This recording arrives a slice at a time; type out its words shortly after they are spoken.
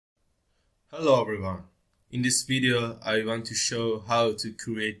Hello everyone. In this video I want to show how to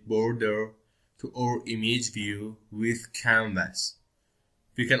create border to our image view with Canvas.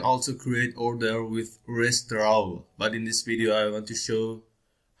 We can also create order with ResDraw, but in this video I want to show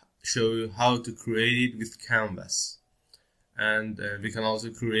you how to create it with Canvas. And we can also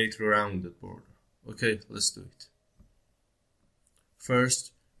create rounded border. Okay, let's do it.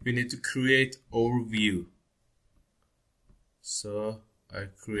 First we need to create our view. So I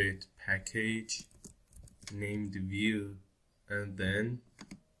create package, name the view, and then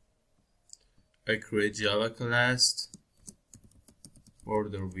I create Java class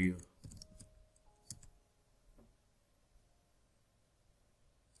border view.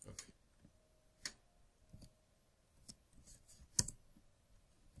 Okay.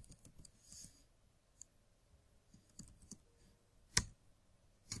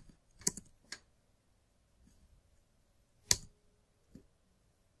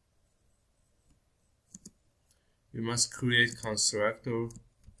 We must create constructor.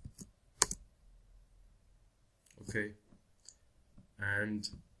 Okay, and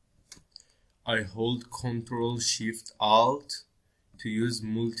I hold Ctrl Shift Alt to use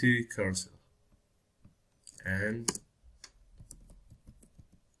multi-cursor and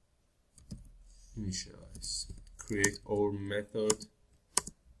initialize. Create our method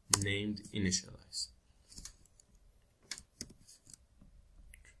named initialize.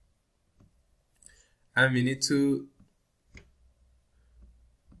 And we need to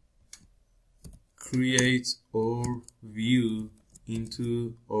create our view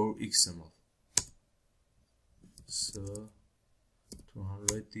into our XML. So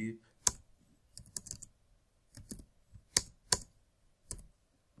 200 deep.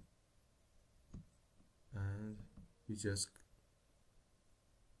 And we just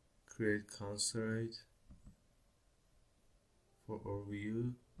create constraint for our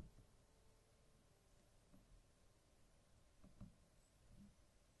view.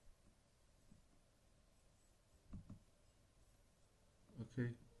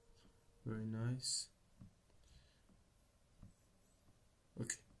 Okay, very nice.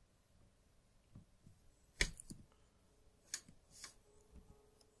 Okay.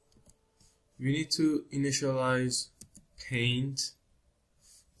 We need to initialize paint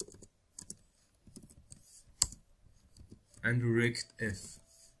and rectf.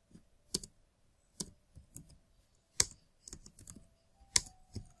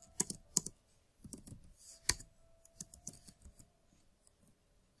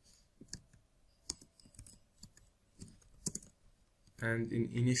 And in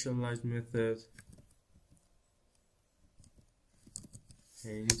initialize method,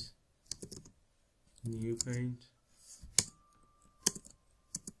 paint, new paint,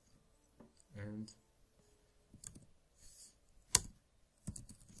 and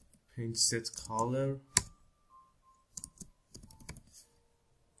paint set color,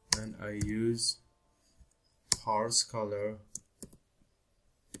 and I use parse color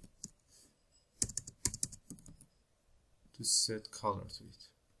to set color to it,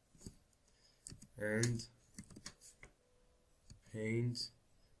 and paint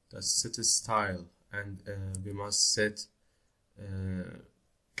that set a style, and we must set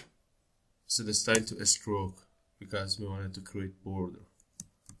the style to a stroke because we wanted to create border,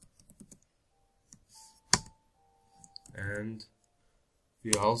 and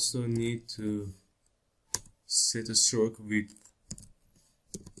we also need to set a stroke width.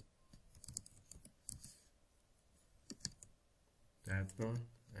 That one,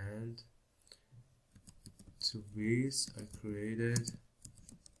 and to this I created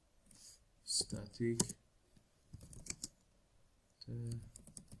static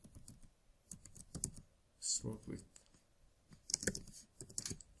stroke width,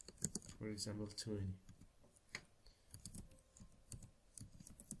 for example 20.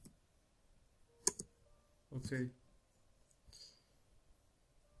 Okay,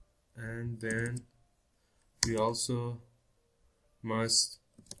 and then we also must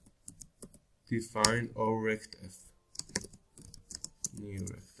define our rectf, new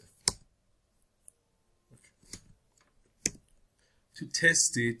rectf. Okay. To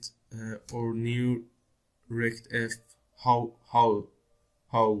test it, our new rectf,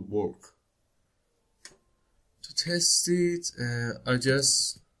 how work. To test it, I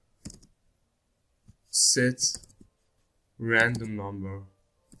just set random number.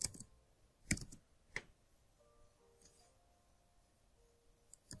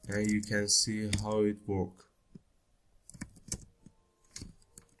 And you can see how it works.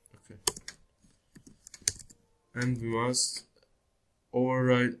 Okay. And we must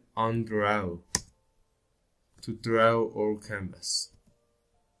override undraw to draw our canvas.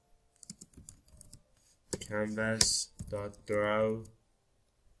 canvas.draw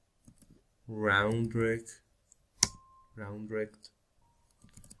round rect,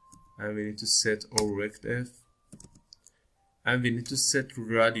 and we need to set our rectf, and we need to set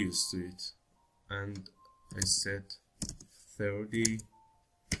radius to it, and I set 30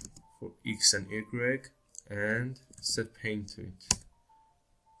 for X and Y, and set paint to it.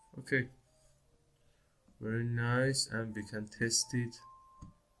 Okay, very nice, and we can test it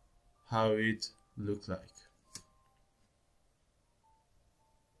how it look like.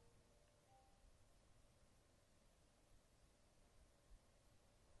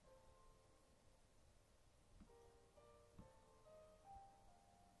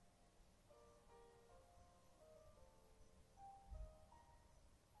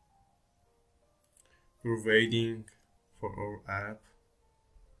 We're waiting for our app.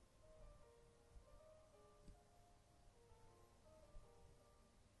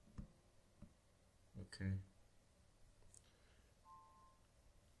 Okay.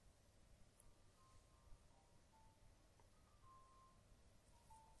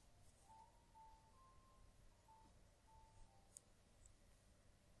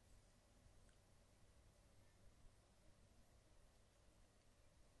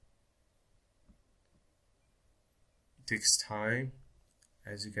 It takes time.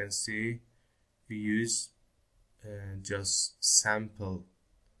 As you can see, we use just sample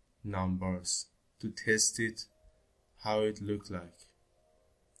numbers to test it, how it look like.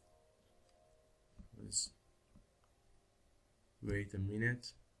 Let's wait a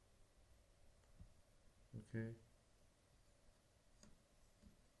minute. Okay.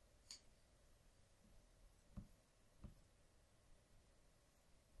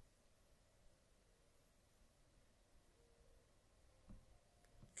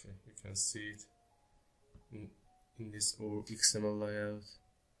 Okay, you can see it in this or XML layout.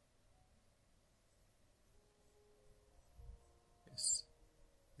 Yes,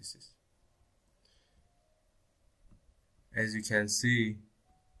 this is. As you can see,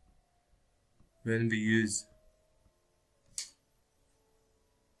 when we use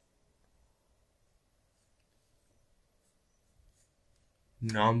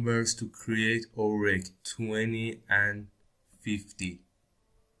numbers to create our rect 20 and 50,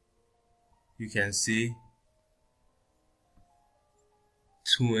 you can see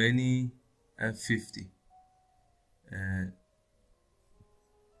 20 and 50,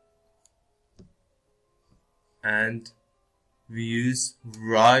 and we use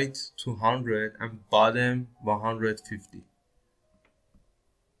right 200 and bottom 150,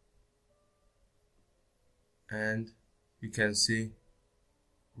 and you can see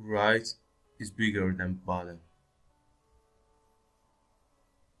right is bigger than bottom.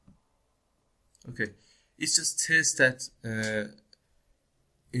 Okay, it's just test that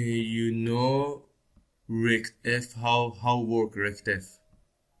you know rectf, how work rectf.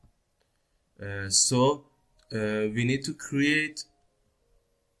 So we need to create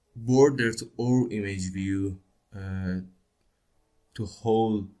border to our image view to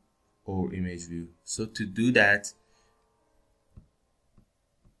hold our image view. So to do that,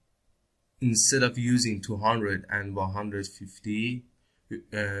 instead of using 200 and 150,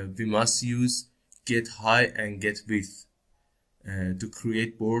 we must use get height and get width to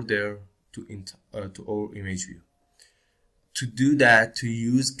create border to our image view. To do that, to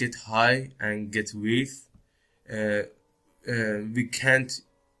use get height and get width, we can't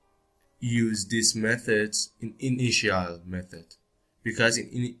use these methods in initial method, because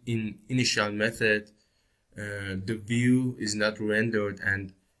in initial method the view is not rendered,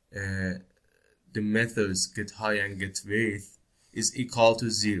 and the methods get height and get width is equal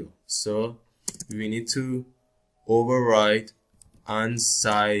to 0. So we need to override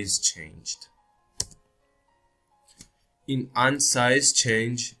unsize changed. In unsize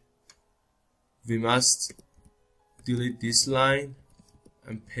change, we must delete this line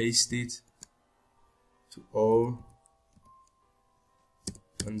and paste it to our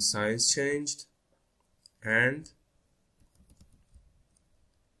unsize changed, and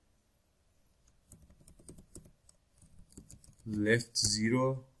left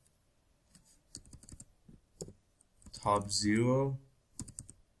 0, top 0,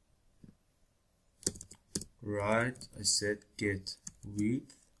 right I said get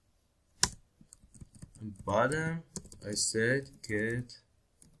width, and bottom I said get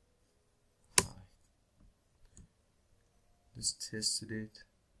height. Just tested it,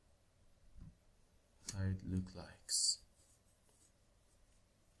 how it look like.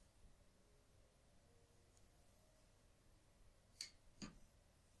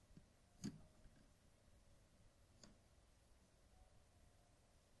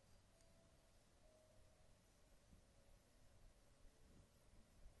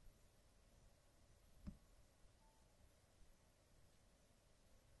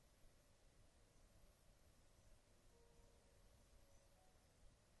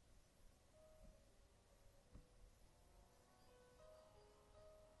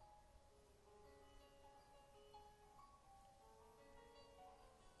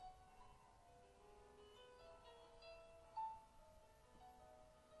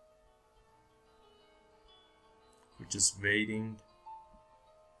 just waiting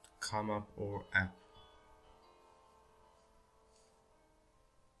to come up our app.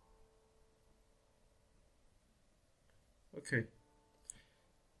 Okay,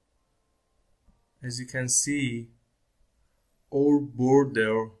 as you can see, our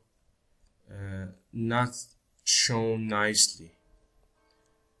border not shown nicely,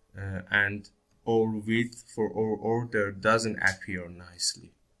 and our width for our order doesn't appear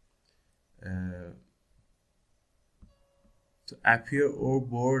nicely. To appear our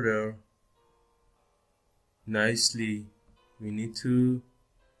border nicely, we need to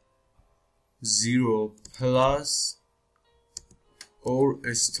 0 plus our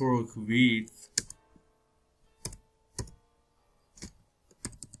stroke width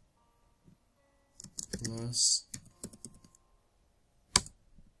plus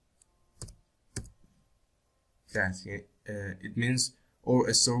that. It means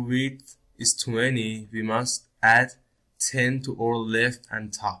our stroke width is 20. We must add 10 to our left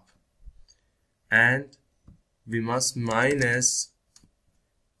and top, and we must minus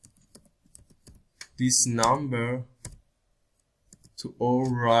this number to our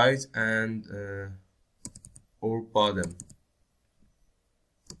right and our bottom.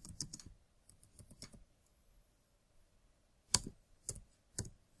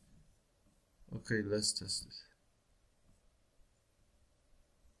 Okay, let's test it.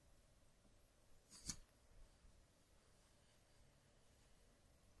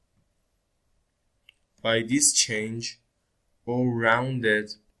 By this change, our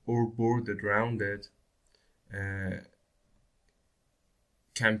bordered rounded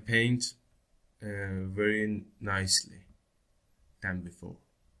can paint very nicely than before.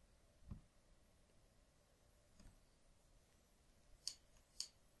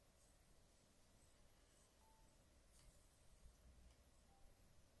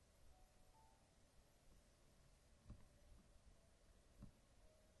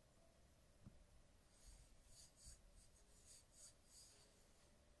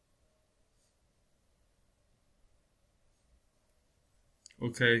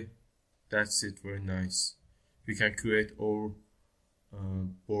 Okay, that's it. Very nice. We can create our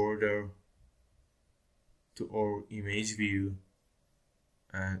border to our image view,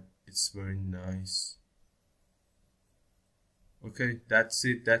 and it's very nice. Okay, that's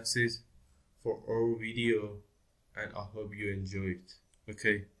it for our video, and I hope you enjoyed.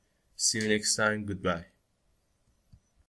 Okay, see you next time. Goodbye.